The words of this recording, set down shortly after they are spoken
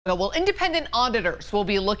Well, independent auditors will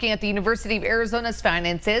be looking at the University of Arizona's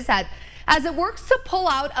finances as it works to pull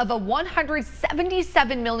out of a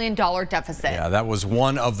 $177 million deficit. Yeah, that was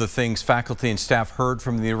one of the things faculty and staff heard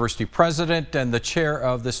from the university president and the chair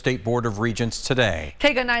of the State Board of Regents today.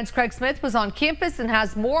 KGUN 9's Craig Smith was on campus and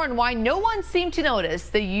has more on why no one seemed to notice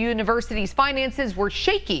the university's finances were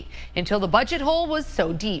shaky until the budget hole was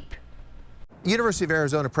so deep. University of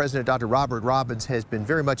Arizona President Dr. Robert Robbins has been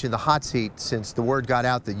very much in the hot seat since the word got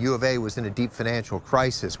out that U of A was in a deep financial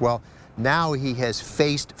crisis. Well, now he has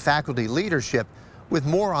faced faculty leadership with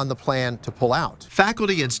more on the plan to pull out.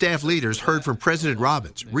 Faculty and staff leaders heard from President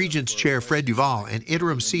Robbins, Regents Chair Fred Duvall, and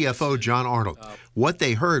Interim CFO John Arnold. What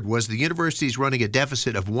they heard was the university is running a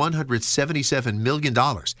deficit of $177 million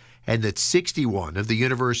and that 61 of the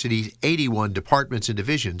university's 81 departments and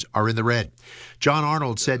divisions are in the red. John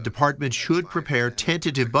Arnold said departments should prepare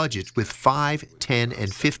tentative budgets with 5, 10,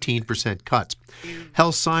 and 15% cuts.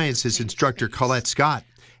 Health Sciences instructor Colette Scott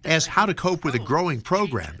asked how to cope with a growing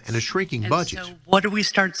program and a shrinking budget. So what do we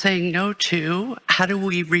start saying no to? How do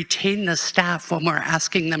we retain the staff when we're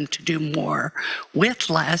asking them to do more with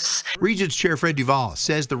less? Regents Chair Fred Duvall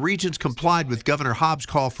says the Regents complied with Governor Hobbs'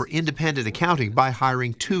 call for independent accounting by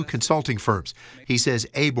hiring 2 consulting firms. He says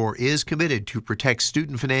ABOR is committed to protect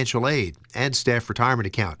student financial aid and staff retirement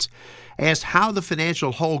accounts. Asked how the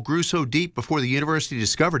financial hole grew so deep before the university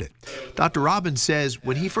discovered it, Dr. Robbins says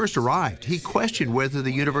when he first arrived, he questioned whether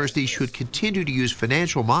the university should continue to use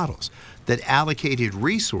financial models that allocated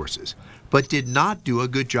resources but did not do a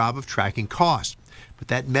good job of tracking costs. But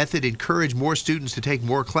that method encouraged more students to take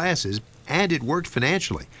more classes, and it worked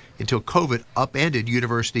financially until COVID upended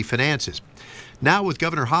university finances. Now, with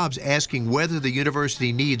Governor Hobbs asking whether the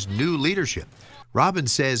university needs new leadership,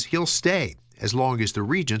 Robbins says he'll stay as long as the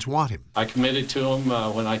Regents want him. I committed to him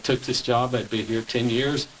when I took this job. I'd be here 10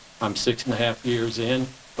 years. I'm 6.5 years in,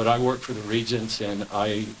 but I work for the Regents, and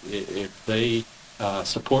if they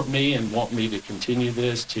support me and want me to continue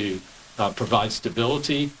this, to provide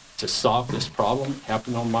stability, to solve this problem,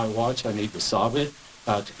 happened on my watch, I need to solve it,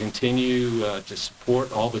 to continue to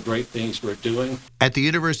support all the great things we're doing. At the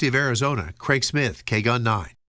University of Arizona, Craig Smith, KGUN 9.